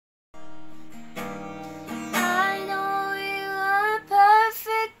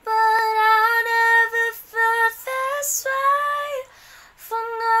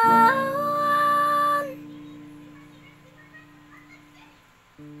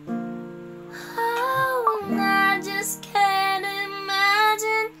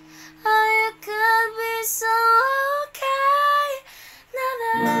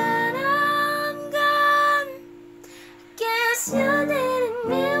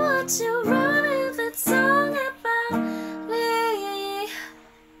what you wrote that song about me.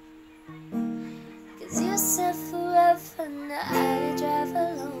 'Cause you said forever, now I drive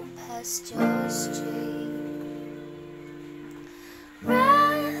alone past your street.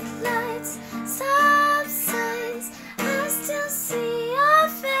 Red lights, stop signs, I still see your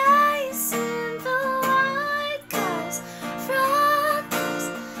face in the white cars. Front doors,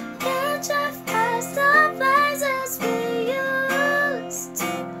 can't drive past the places we used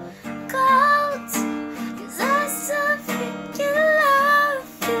to go to. 'Cause I still freaking love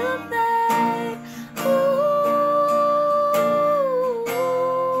you, babe. Ooh.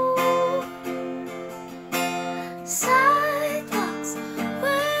 Sidewalks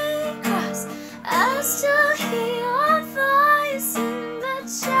we cross, I still hear your voice in the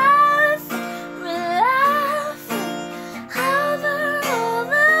traffic. We're laughing over all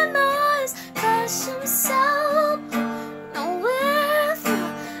the noise, 'cause I'm so no with you,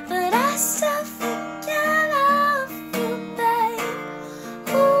 but I still freaking love you, babe.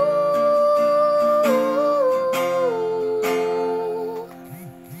 Ooh.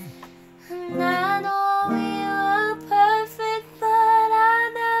 And I know we were perfect, but I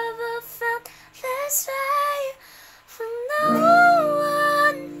never felt this way from no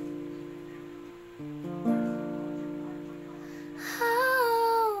one.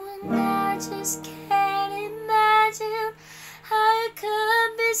 Oh, and I just can't imagine how you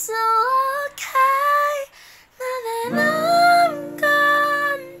could be so okay now that I'm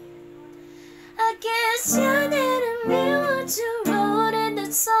gone. I guess you didn't mean what you wrote in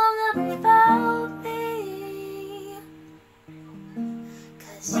that song about me.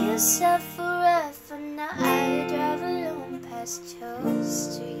 'Cause you said forever, now I drive alone past your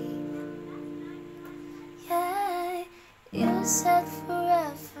street. Yeah, you said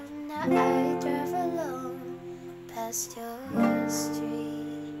forever, now I drive alone past your street.